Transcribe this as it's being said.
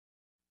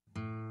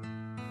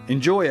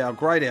Enjoy our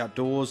great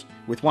outdoors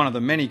with one of the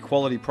many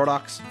quality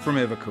products from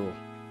evakool.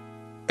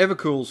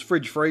 evakool's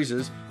fridge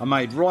freezers are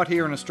made right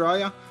here in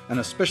Australia and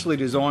are specially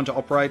designed to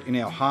operate in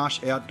our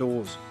harsh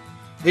outdoors,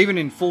 even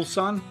in full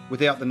sun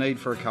without the need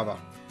for a cover.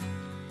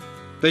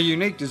 Their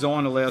unique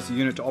design allows the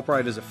unit to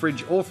operate as a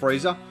fridge or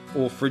freezer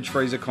or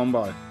fridge-freezer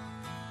combo.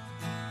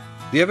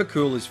 The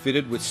evakool is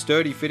fitted with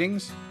sturdy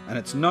fittings and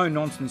its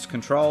no-nonsense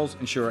controls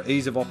ensure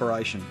ease of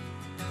operation.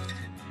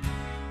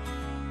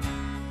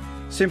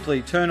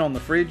 Simply turn on the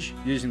fridge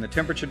using the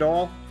temperature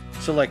dial,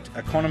 select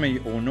economy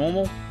or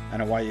normal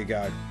and away you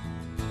go.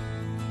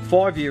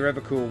 5-year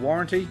evakool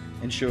warranty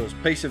ensures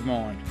peace of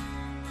mind.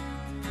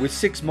 With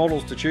 6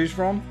 models to choose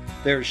from,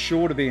 there is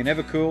sure to be an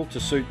evakool to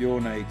suit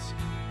your needs.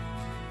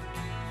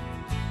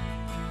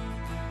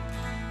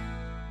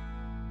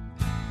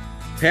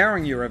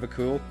 Powering your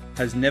evakool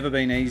has never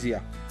been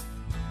easier.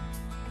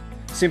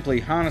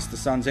 Simply harness the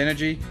sun's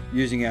energy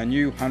using our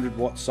new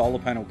 100-watt solar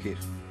panel kit.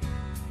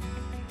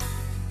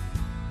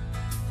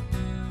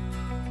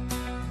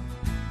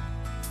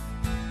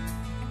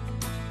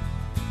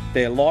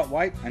 They're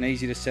lightweight and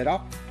easy to set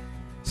up.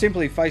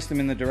 Simply face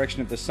them in the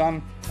direction of the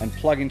sun and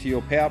plug into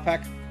your power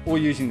pack, or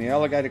using the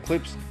alligator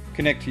clips,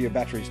 connect to your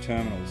battery's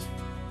terminals.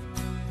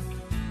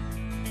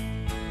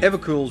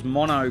 evakool's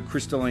mono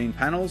crystalline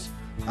panels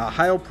are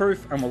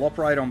hail-proof and will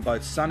operate on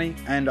both sunny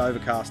and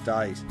overcast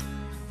days.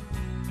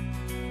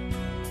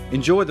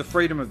 Enjoy the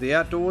freedom of the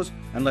outdoors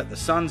and let the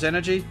sun's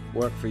energy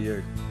work for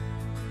you.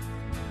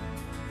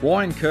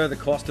 Why incur the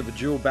cost of a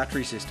dual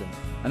battery system?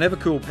 An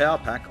evakool power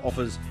pack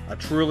offers a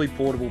truly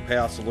portable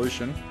power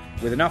solution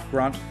with enough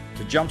grunt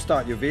to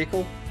jumpstart your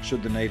vehicle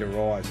should the need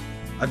arise.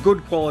 A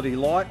good quality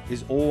light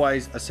is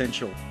always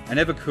essential, and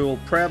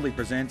evakool proudly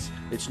presents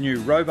its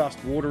new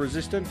robust water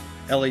resistant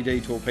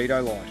LED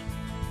torpedo light.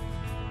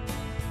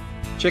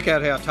 Check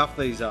out how tough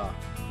these are.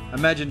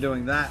 Imagine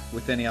doing that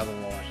with any other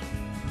light.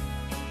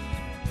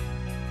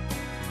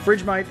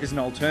 FridgeMate is an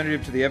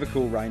alternative to the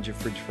evakool range of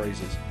fridge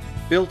freezers.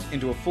 Built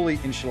into a fully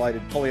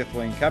insulated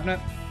polyethylene cabinet,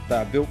 they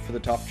are built for the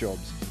tough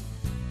jobs.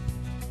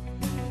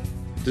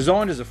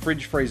 Designed as a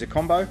fridge freezer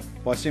combo,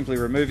 by simply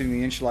removing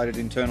the insulated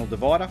internal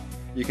divider,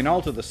 you can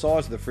alter the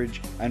size of the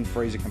fridge and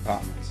freezer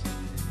compartments.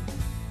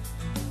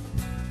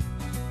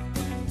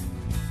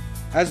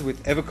 As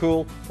with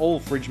evakool, all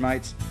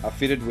FridgeMates are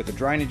fitted with a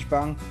drainage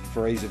bung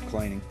for ease of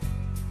cleaning.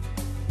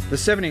 The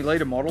 70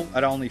 litre model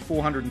at only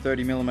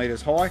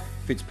 430mm high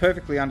fits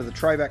perfectly under the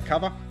tray back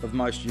cover of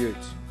most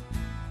utes.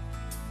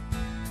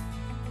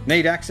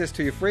 Need access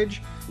to your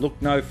fridge? Look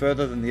no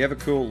further than the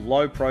evakool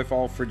low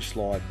profile fridge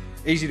slide.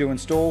 Easy to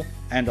install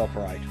and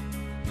operate.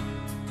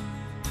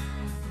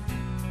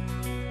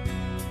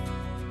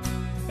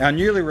 Our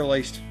newly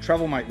released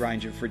TravelMate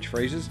range of fridge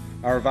freezers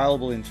are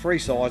available in 3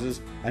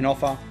 sizes and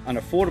offer an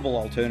affordable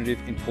alternative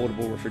in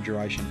portable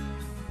refrigeration.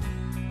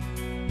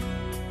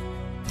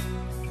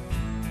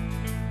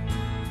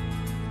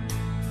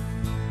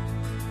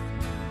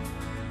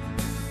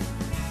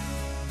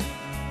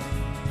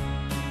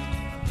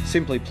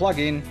 Simply plug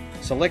in,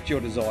 select your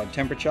desired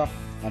temperature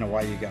and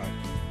away you go.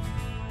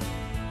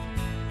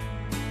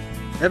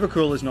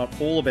 evakool is not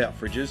all about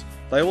fridges,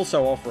 they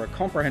also offer a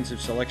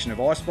comprehensive selection of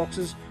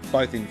iceboxes,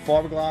 both in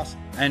fiberglass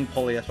and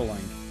polyethylene.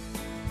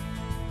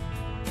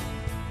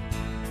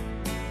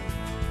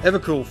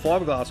 evakool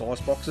fiberglass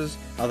iceboxes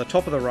are the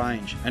top of the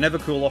range, and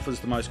evakool offers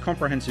the most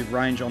comprehensive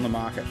range on the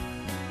market.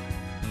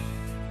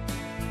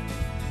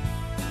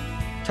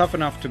 Tough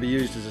enough to be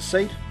used as a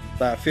seat,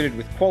 they are fitted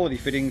with quality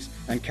fittings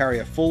and carry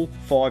a full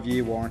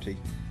 5-year warranty.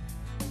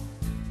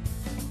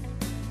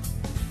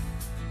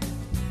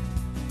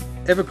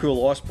 evakool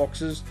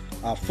iceboxes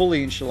are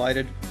fully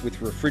insulated with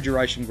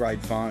refrigeration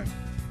grade foam,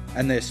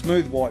 and their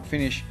smooth white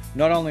finish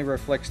not only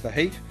reflects the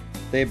heat,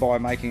 thereby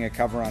making a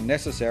cover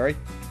unnecessary,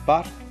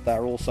 but they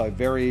are also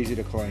very easy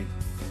to clean.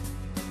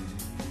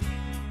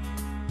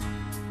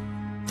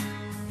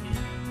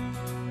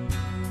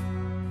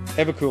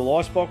 evakool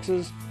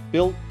iceboxes,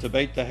 built to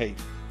beat the heat.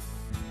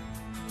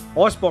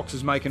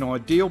 Iceboxes make an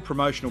ideal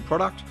promotional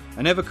product,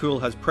 and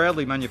evakool has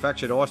proudly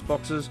manufactured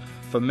iceboxes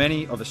for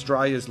many of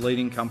Australia's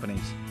leading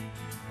companies.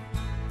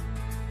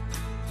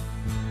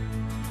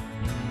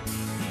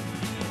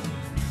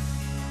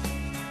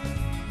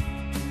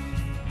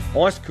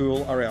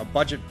 icekool are our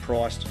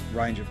budget-priced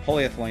range of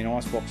polyethylene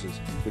iceboxes.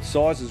 With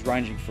sizes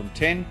ranging from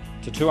 10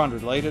 to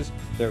 200 litres,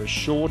 there is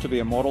sure to be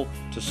a model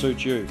to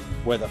suit you,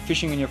 whether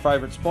fishing in your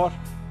favourite spot,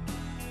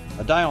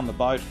 a day on the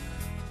boat,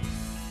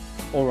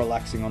 or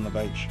relaxing on the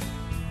beach.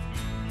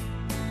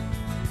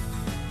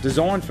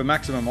 Designed for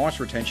maximum ice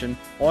retention,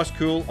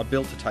 icekool are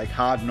built to take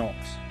hard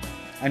knocks,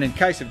 and in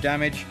case of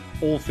damage,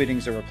 all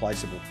fittings are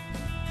replaceable.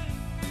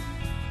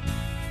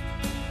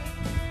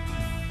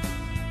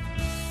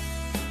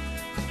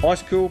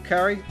 icekool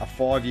carry a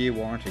 5-year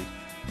warranty.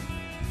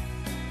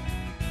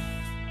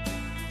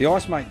 The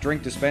IceMate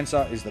drink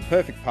dispenser is the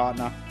perfect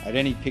partner at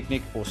any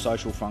picnic or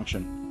social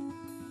function.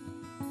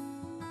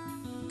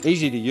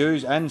 Easy to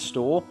use and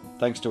store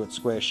thanks to its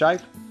square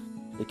shape,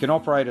 it can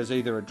operate as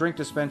either a drink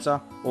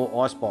dispenser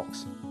or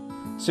icebox.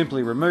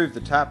 Simply remove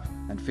the tap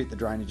and fit the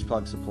drainage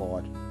plug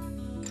supplied.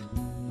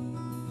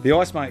 The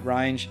IceMate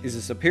range is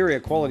a superior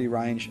quality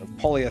range of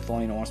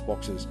polyethylene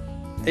iceboxes,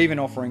 even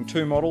offering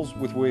 2 models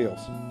with wheels.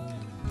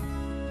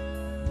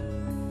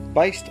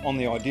 Based on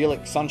the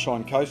idyllic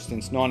Sunshine Coast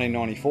since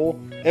 1994,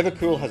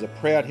 evakool has a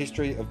proud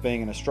history of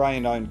being an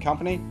Australian-owned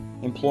company,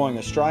 employing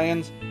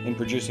Australians in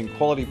producing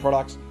quality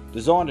products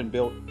designed and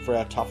built for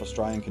our tough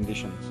Australian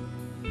conditions.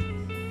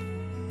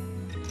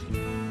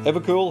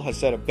 evakool has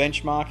set a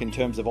benchmark in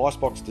terms of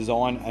icebox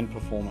design and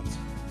performance.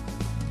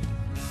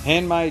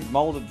 Handmade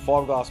moulded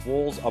fiberglass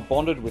walls are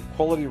bonded with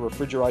quality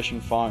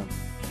refrigeration foam.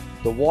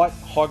 The white,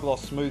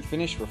 high-gloss smooth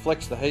finish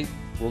reflects the heat,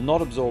 will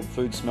not absorb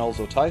food smells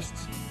or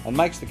tastes, and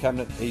makes the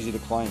cabinet easy to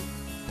clean.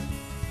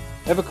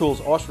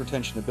 evakool's ice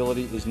retention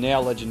ability is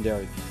now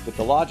legendary, with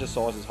the larger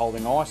sizes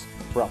holding ice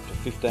for up to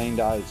 15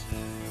 days.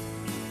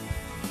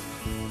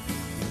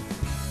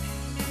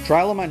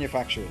 Trailer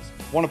manufacturers.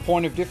 Want a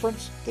point of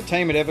difference? The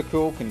team at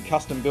evakool can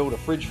custom build a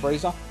fridge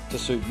freezer to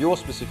suit your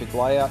specific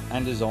layout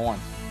and design.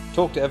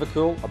 Talk to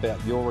evakool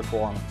about your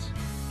requirements.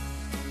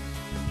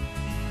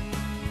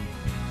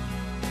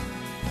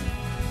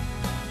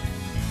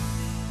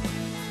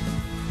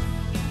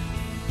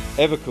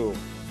 evakool,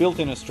 built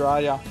in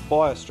Australia,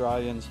 by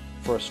Australians,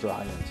 for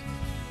Australians.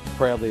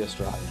 Proudly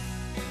Australian.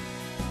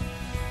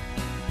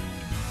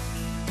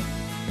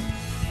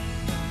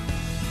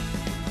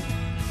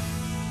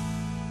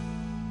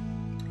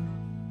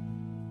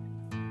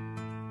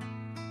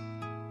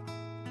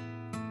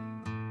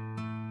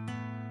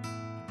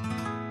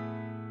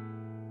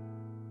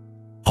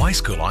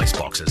 icekool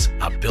iceboxes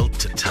are built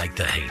to take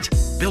the heat.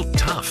 Built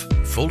tough,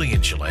 fully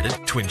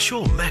insulated to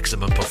ensure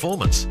maximum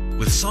performance.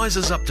 With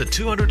sizes up to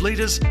 200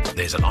 litres,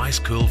 there's an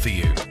icekool for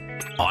you.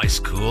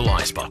 icekool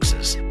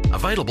iceboxes,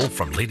 available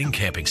from leading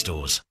camping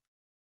stores.